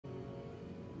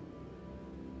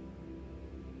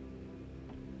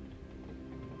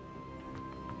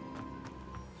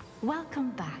Welcome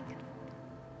back.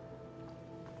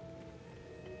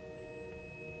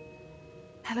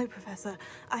 Hello, Professor.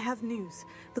 I have news.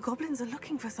 The goblins are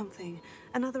looking for something.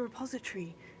 Another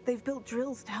repository. They've built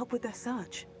drills to help with their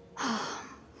search.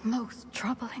 Most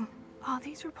troubling. Are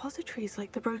these repositories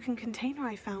like the broken container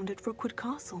I found at Rookwood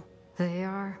Castle? They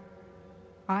are.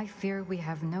 I fear we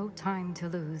have no time to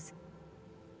lose.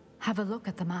 Have a look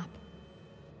at the map.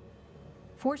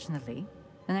 Fortunately,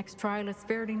 the next trial is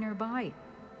fairly nearby.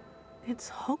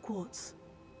 It's Hogwarts.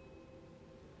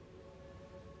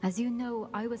 As you know,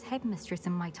 I was headmistress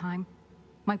in my time.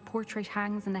 My portrait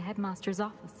hangs in the headmaster's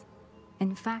office.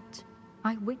 In fact,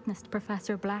 I witnessed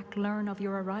Professor Black learn of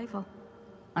your arrival.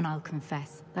 And I'll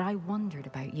confess that I wondered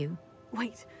about you.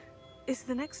 Wait, is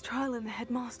the next trial in the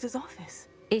headmaster's office?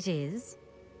 It is.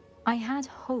 I had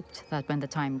hoped that when the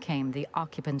time came, the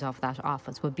occupant of that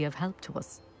office would be of help to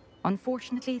us.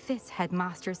 Unfortunately, this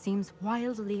headmaster seems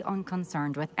wildly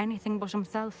unconcerned with anything but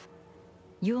himself.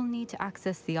 You'll need to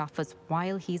access the office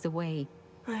while he's away.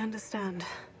 I understand.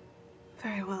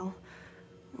 Very well.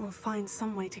 We'll find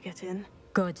some way to get in.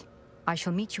 Good. I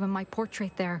shall meet you in my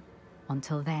portrait there.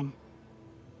 Until then.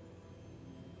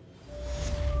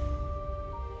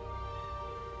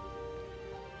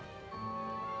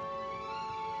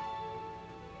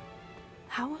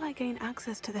 How will I gain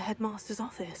access to the headmaster's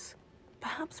office?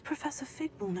 Perhaps Professor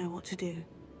Fig will know what to do.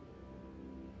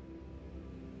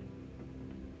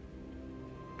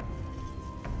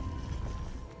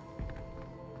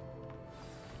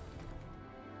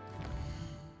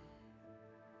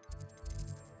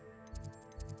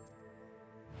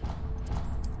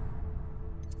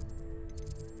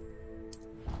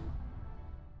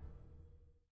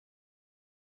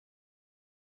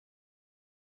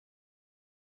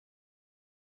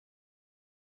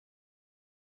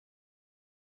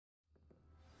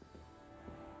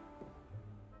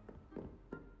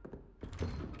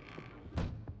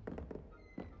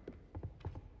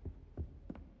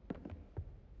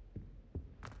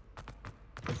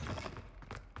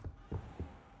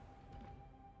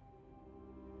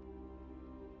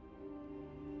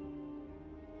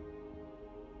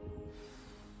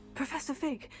 Professor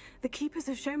Fig, the Keepers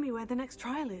have shown me where the next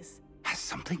trial is. Has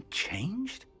something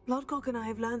changed? Lodgok and I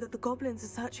have learned that the goblins are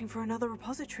searching for another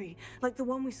repository, like the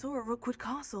one we saw at Rookwood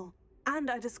Castle. And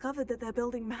I discovered that they're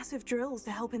building massive drills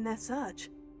to help in their search.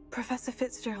 Professor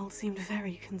Fitzgerald seemed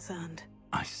very concerned.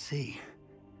 I see.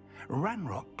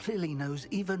 Ranrok clearly knows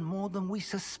even more than we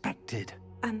suspected.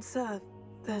 And sir,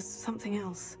 there's something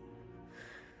else.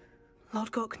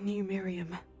 Lodgok knew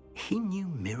Miriam. He knew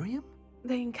Miriam?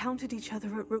 They encountered each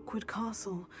other at Rookwood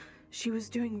Castle. She was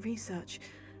doing research.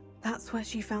 That's where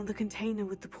she found the container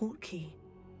with the port key.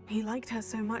 He liked her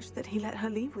so much that he let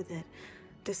her leave with it,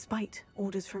 despite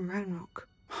orders from Ranrok.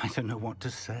 I don't know what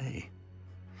to say.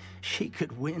 She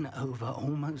could win over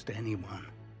almost anyone.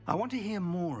 I want to hear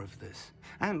more of this.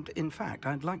 And, in fact,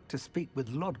 I'd like to speak with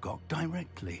Lodgok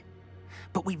directly.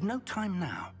 But we've no time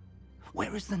now.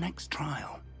 Where is the next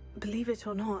trial? Believe it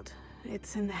or not,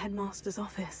 it's in the headmaster's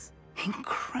office.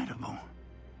 Incredible.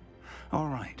 All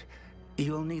right.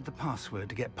 You'll need the password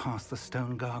to get past the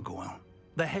stone gargoyle.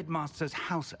 The headmaster's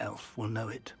house elf will know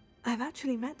it. I've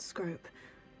actually met Scrope,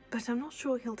 but I'm not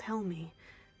sure he'll tell me.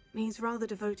 He's rather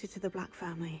devoted to the Black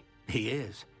family. He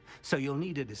is. So you'll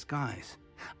need a disguise.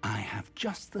 I have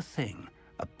just the thing.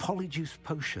 A Polyjuice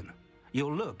Potion.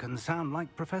 You'll look and sound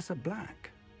like Professor Black.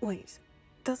 Wait.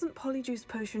 Doesn't Polyjuice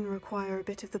Potion require a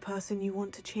bit of the person you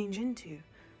want to change into?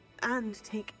 And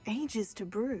take ages to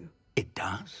brew? It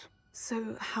does.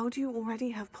 So how do you already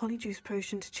have Polyjuice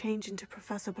Potion to change into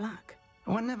Professor Black?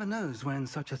 One never knows when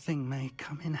such a thing may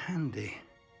come in handy.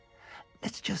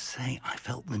 Let's just say I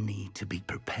felt the need to be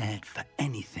prepared for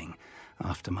anything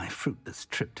after my fruitless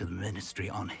trip to the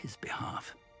Ministry on his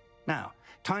behalf. Now,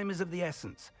 time is of the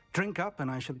essence. Drink up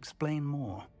and I shall explain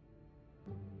more.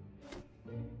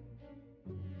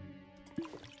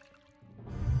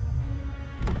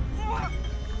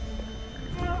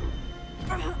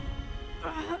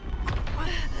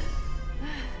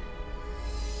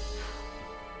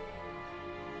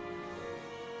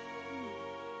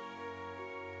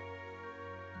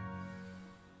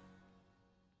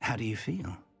 How do you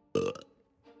feel?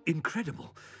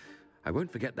 Incredible. I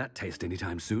won't forget that taste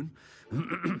anytime soon.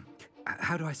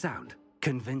 How do I sound?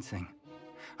 Convincing.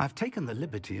 I've taken the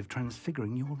liberty of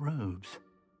transfiguring your robes.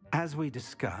 As we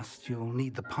discussed, you'll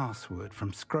need the password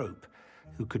from Scrope,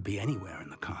 who could be anywhere in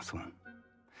the castle.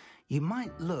 You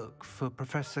might look for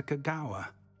Professor Kogawa.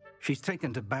 She's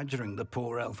taken to badgering the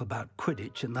poor elf about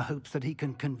Quidditch in the hopes that he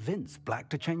can convince Black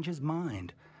to change his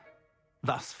mind.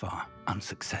 Thus far,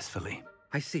 unsuccessfully.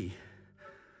 I see.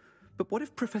 But what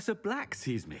if Professor Black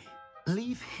sees me?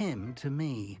 Leave him to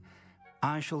me.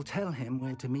 I shall tell him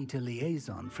where to meet a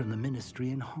liaison from the Ministry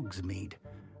in Hogsmeade.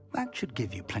 That should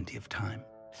give you plenty of time.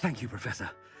 Thank you, Professor.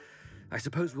 I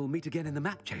suppose we'll meet again in the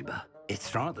map chamber.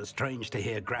 It's rather strange to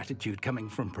hear gratitude coming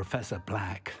from Professor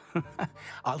Black.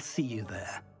 I'll see you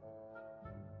there.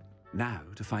 Now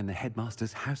to find the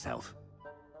Headmaster's house elf.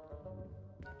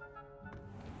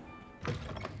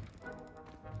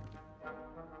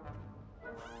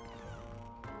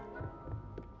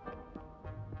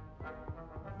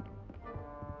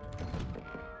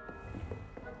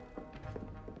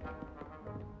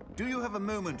 Do you have a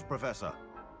moment, Professor?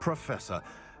 Professor,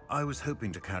 I was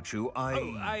hoping to catch you.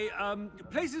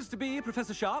 Places to be,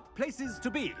 Professor Sharp. Places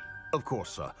to be. Of course,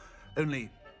 sir.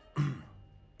 Only...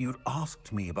 you'd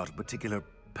asked me about a particular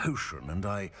potion, and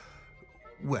I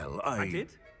did?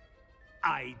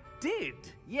 I did,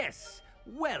 yes.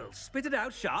 Well, spit it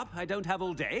out, Sharp. I don't have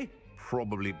all day.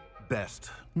 Probably best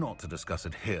not to discuss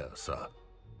it here, sir.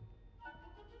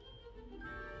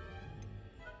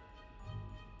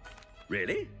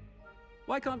 Really?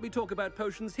 Why can't we talk about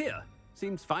potions here?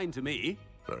 Seems fine to me.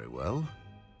 Very well.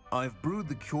 I've brewed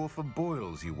the cure for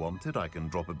boils you wanted. I can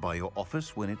drop it by your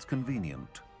office when it's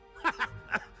convenient.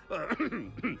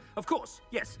 Of course,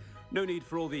 yes. No need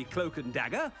for all the cloak and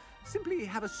dagger. Simply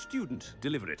have a student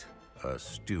deliver it. A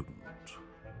student.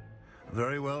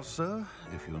 Very well, sir,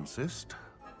 if you insist.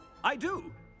 I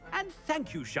do. And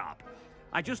thank you, Sharp.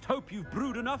 I just hope you've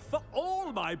brewed enough for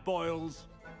all my boils.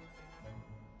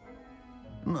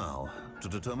 Now, to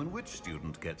determine which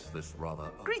student gets this rather...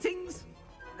 Greetings!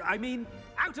 I mean,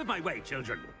 out of my way,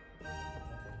 children.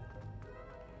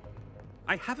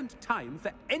 I haven't time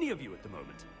for any of you at the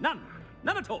moment. None.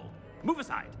 None at all. Move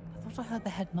aside. I thought I heard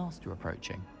the Headmaster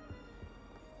approaching.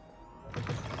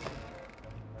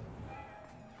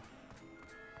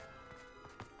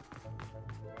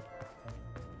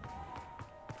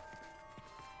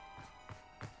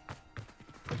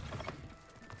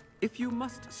 If you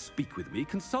must speak with me,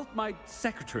 consult my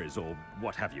secretaries or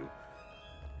what have you.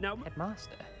 Now,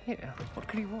 Headmaster? Here, what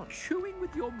could he want? Chewing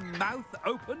with your mouth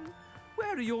open?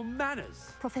 Where are your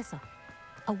manners? Professor,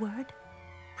 a word?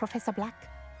 Professor Black?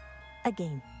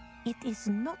 Again, it is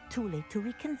not too late to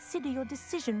reconsider your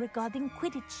decision regarding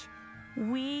Quidditch.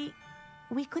 We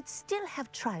could still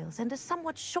have trials and a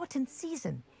somewhat shortened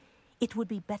season. It would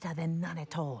be better than none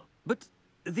at all. But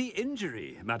the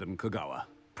injury, Madam Kogawa.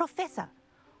 Professor,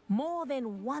 more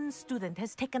than one student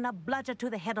has taken a bludger to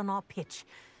the head on our pitch.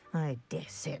 I dare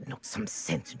say it knocked some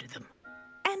sense into them.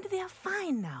 And they're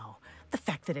fine now. The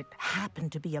fact that it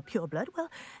happened to be a pureblood, well,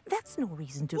 that's no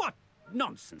reason to... What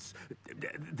nonsense!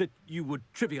 That you would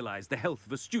trivialize the health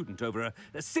of a student over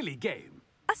a silly game.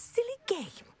 A silly game?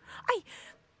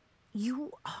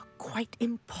 You are quite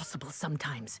impossible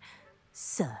sometimes.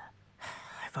 Sir,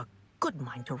 I've a good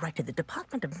mind to write to the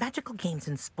Department of Magical Games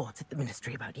and Sports at the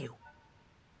Ministry about you.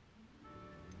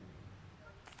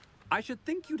 I should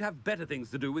think you'd have better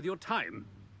things to do with your time.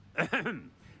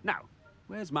 Now,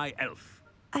 where's my elf?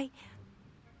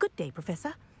 Good day,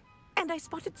 Professor. And I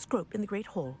spotted Scrope in the Great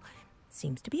Hall.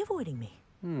 Seems to be avoiding me.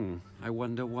 I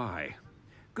wonder why.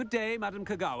 Good day, Madam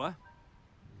Kogawa.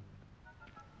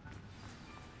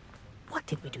 What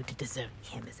did we do to deserve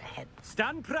him as a head?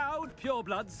 Stand proud,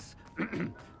 purebloods.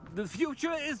 The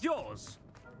future is yours.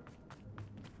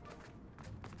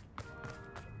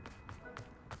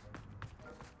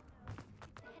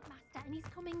 Headmaster, and he's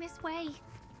coming this way.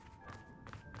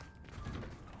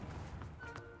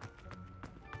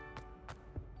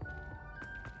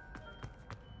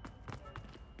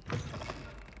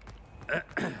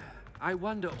 I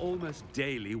wonder almost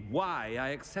daily why I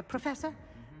accept... Professor,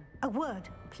 a word,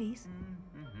 please.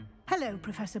 Hello,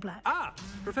 Professor Black. Ah,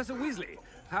 Professor Weasley.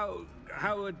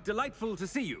 How delightful to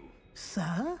see you.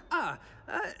 Sir?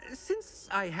 Since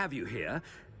I have you here,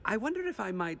 I wonder if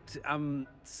I might,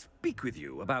 speak with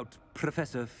you about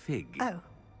Professor Fig. Oh,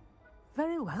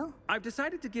 very well. I've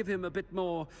decided to give him a bit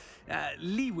more,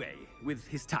 leeway with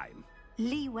his time.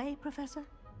 Leeway, Professor?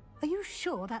 Are you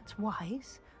sure that's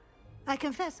wise? I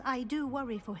confess I do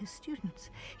worry for his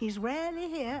students. He's rarely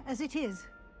here as it is.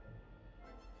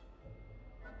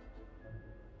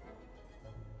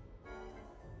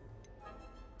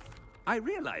 I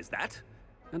realize that,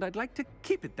 and I'd like to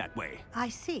keep it that way. I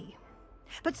see.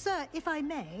 But, sir, if I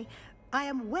may, I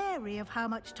am wary of how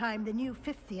much time the new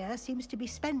fifth year seems to be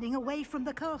spending away from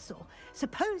the castle,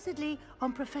 supposedly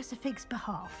on Professor Fig's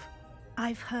behalf.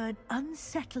 I've heard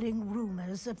unsettling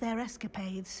rumors of their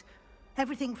escapades.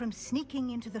 Everything from sneaking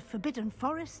into the Forbidden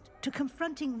Forest to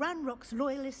confronting Ranrok's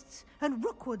loyalists and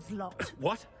Rookwood's lot.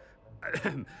 What?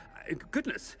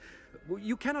 Goodness.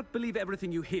 You cannot believe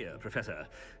everything you hear, Professor.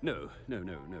 No,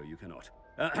 you cannot.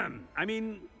 I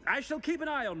mean, I shall keep an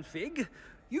eye on Fig.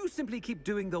 You simply keep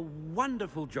doing the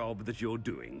wonderful job that you're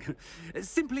doing.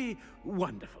 Simply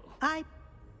wonderful.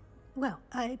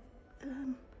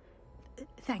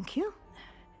 Thank you.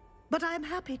 But I'm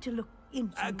happy to look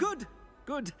into...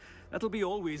 Good. That'll be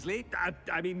all, Weasley.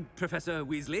 I mean, Professor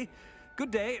Weasley.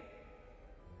 Good day.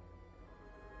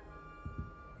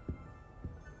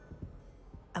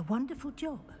 A wonderful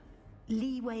job.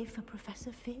 Leeway for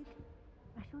Professor Fig?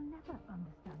 I shall never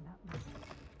understand that one.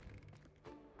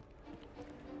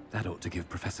 That ought to give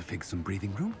Professor Fig some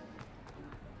breathing room.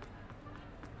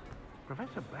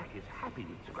 Professor Black is happy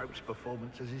with Scrope's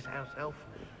performance as his house elf.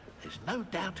 There's no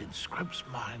doubt in Scrope's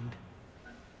mind.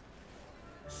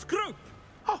 Scrope!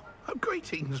 Oh,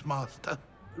 greetings, Master.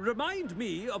 Remind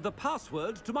me of the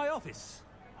password to my office.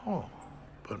 Oh,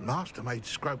 but Master made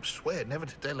Scrope swear never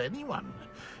to tell anyone,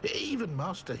 even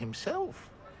Master himself.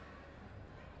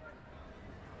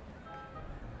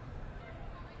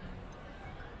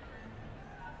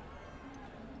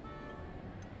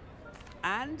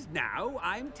 And now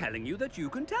I'm telling you that you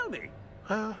can tell me.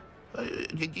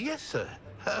 Yes, sir.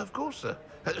 Of course, sir.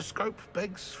 Scrope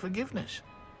begs forgiveness.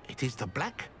 It is the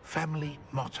Black family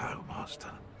motto,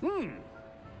 Master.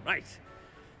 Right.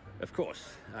 Of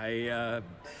course.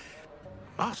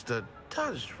 Master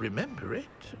does remember it.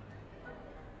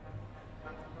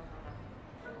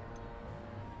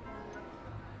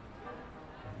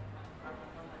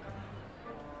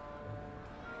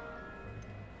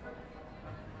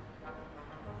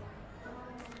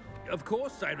 Of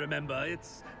course I remember.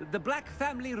 It's the Black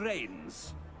family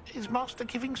reigns. Is Master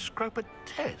giving Scrope a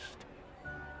test?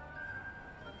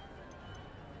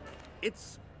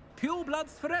 It's pure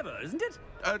bloods forever, isn't it?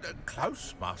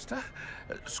 Close, Master.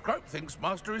 Scrope thinks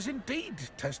Master is indeed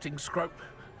testing Scrope.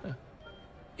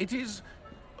 It is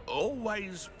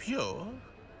always pure.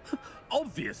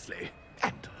 Obviously.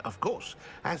 And, of course,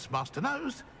 as Master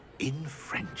knows, in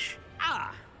French.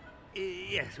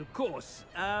 Yes, of course.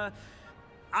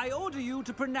 I order you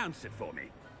to pronounce it for me.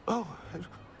 Oh,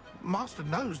 Master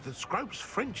knows that Scrope's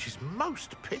French is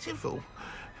most pitiful.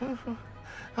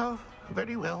 Oh,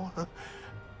 very well.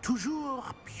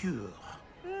 Toujours pure.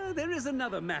 There is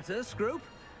another matter, Scrope.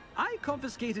 I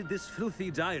confiscated this filthy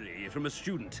diary from a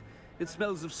student. It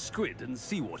smells of squid and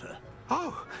seawater.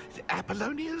 Oh,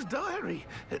 Apollonia's diary.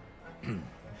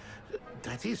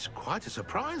 That is quite a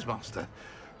surprise, Master.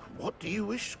 What do you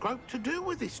wish Scrope to do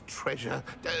with this treasure?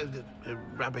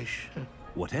 Rubbish.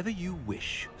 Whatever you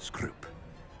wish, Scrope.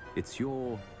 It's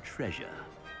your treasure.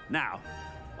 Now,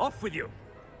 off with you.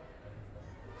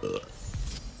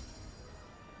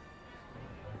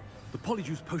 The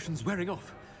Polyjuice Potion's wearing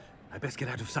off. I best get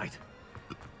out of sight.